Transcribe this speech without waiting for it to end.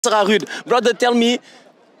sera rude. Brother, tell me.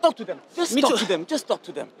 Talk to them. Just talk to them. Just talk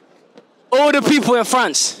to them. All the people in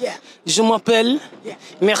France. Yeah. Je m'appelle. Yeah.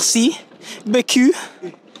 Merci. BQ.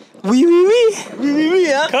 Oui, oui, oui. Oui, oui, oui,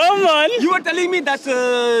 huh? Come on. You were telling me that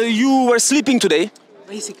you were sleeping today.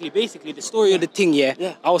 Basically, the story of the thing,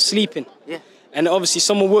 yeah. I was sleeping. Yeah. And obviously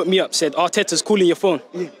someone woke me up, said, Arteta's calling your phone.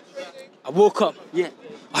 Yeah. I woke up. Yeah.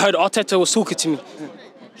 I heard Arteta was talking to me. Yeah.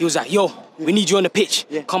 He was like, yo, we need you on the pitch.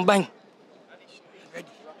 Yeah. Come bang. Ready.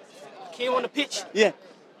 Came on the pitch. Yeah.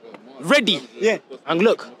 Ready. Yeah. And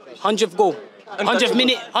look, 100th goal.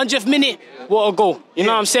 100th minute, what a goal. You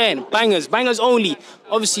know what I'm saying? Bangers only.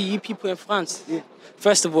 Obviously, you people in France. Yeah.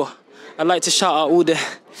 First of all, I'd like to shout out all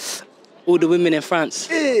the women in France.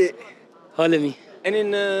 Holler me. And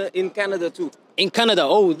in Canada too. In Canada,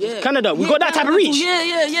 Canada. We got that type of reach.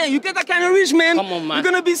 Yeah. You get that kind of reach, man. Come on, man.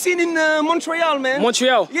 You're gonna be seen in Montreal, man.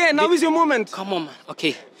 Montreal. Yeah, now is your moment. Come on, man.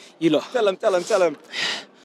 Okay, you lot. Tell him.